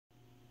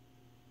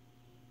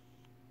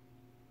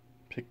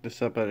Picked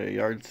this up at a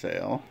yard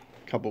sale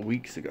a couple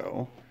weeks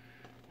ago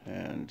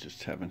and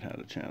just haven't had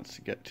a chance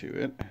to get to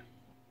it.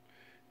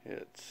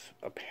 It's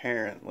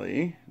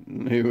apparently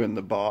new in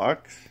the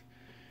box,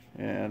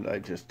 and I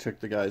just took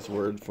the guy's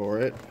word for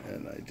it,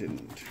 and I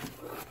didn't.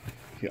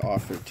 He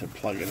offered to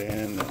plug it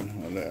in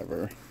and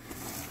whatever.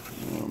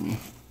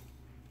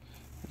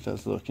 It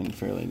does look in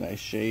fairly nice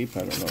shape. I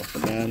don't know if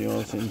the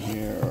manual's in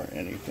here or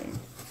anything,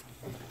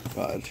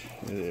 but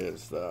it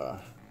is the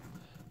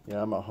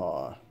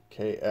Yamaha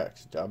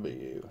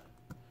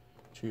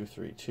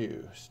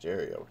KX-W232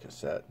 stereo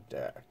cassette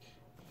deck.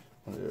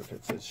 I wonder if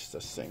it's just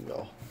a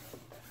single.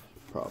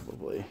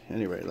 Probably.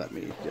 Anyway, let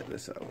me get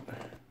this out.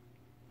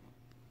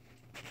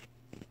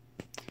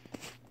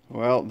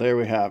 Well, there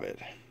we have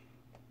it.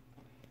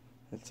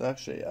 It's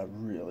actually a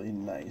really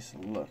nice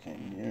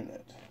looking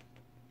unit.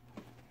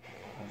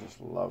 I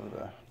just love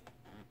the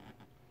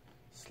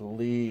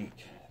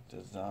sleek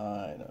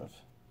design of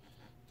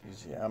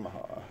these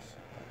Yamahas.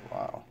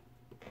 Wow.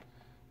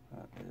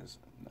 That is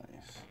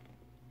nice.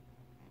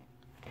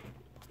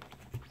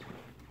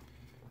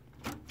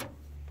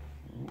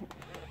 Ooh.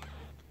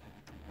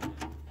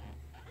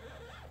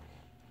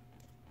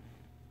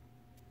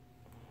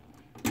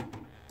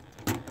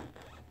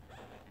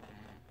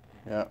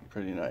 Yeah,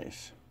 pretty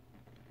nice.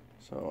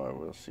 So I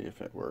will see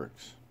if it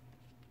works.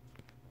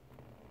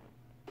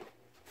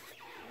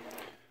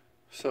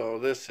 So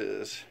this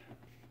is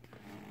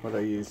what I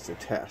use to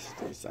test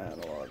these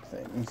analog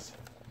things.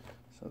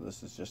 So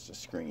this is just a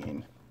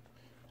screen.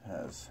 It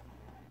has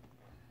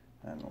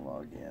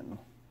analog in,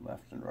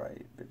 left and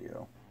right,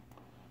 video,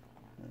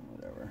 and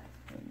whatever.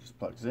 And it just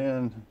plugs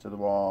in to the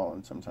wall,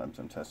 and sometimes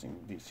I'm testing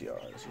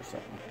VCRs or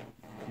something,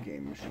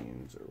 game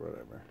machines or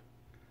whatever.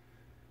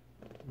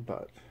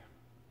 But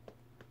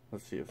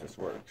let's see if this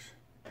works.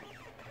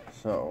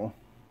 So,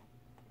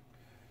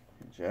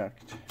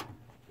 eject.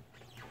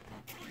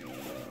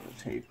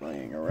 The tape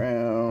laying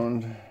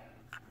around.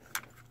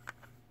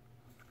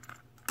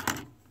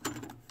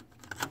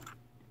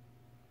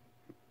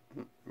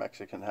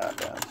 Mexican hat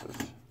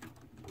dances.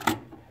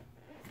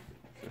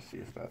 Let's see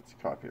if that's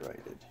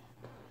copyrighted.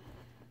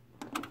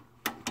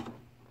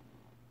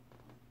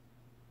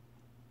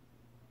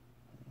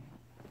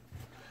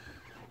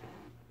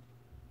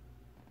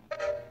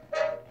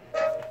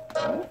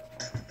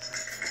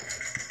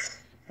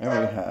 And we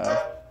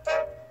have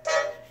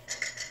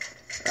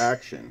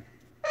action.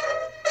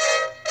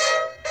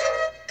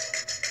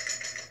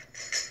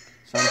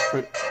 Sounds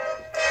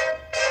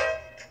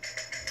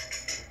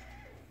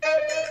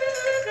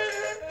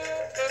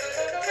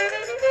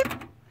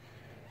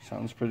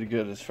pretty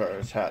good as far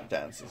as hat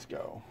dances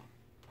go.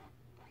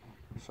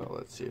 So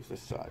let's see if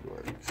this side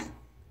works.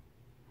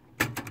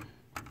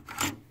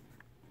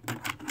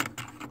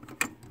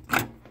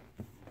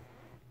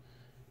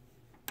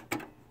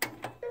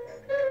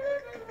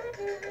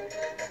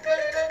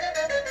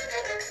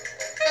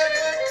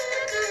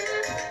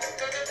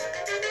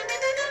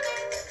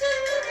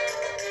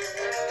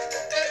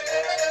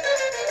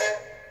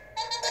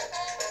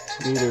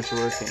 Meter's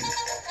working.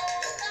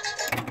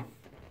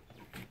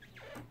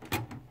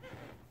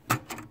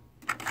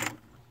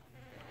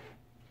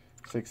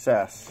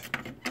 Success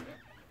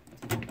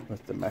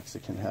with the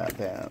Mexican hat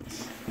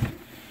dance.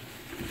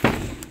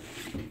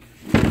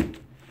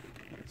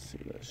 Let's see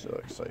what she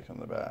looks like on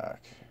the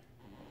back.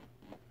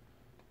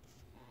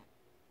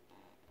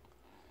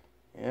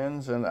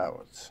 Ins and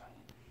outs.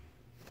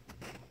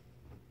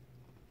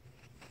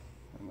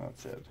 And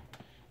that's it.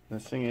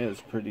 This thing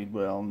is pretty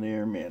well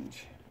near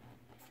mint.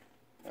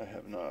 I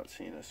have not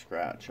seen a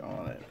scratch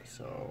on it,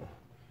 so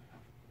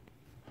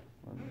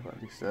when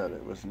he said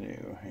it was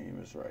new, he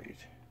was right.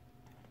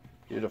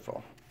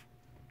 Beautiful.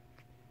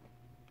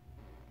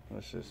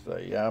 This is the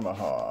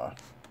Yamaha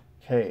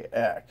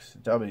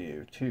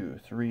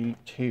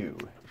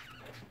KX-W232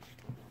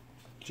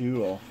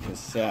 dual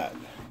cassette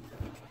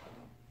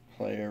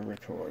player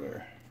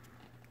recorder.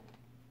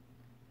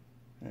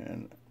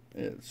 And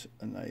it's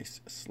a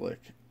nice,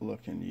 slick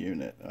looking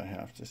unit, I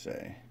have to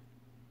say.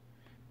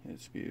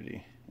 It's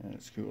beauty, and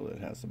it's cool it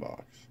has the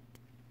box,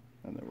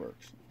 and it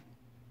works.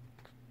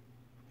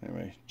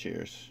 Anyway,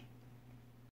 cheers.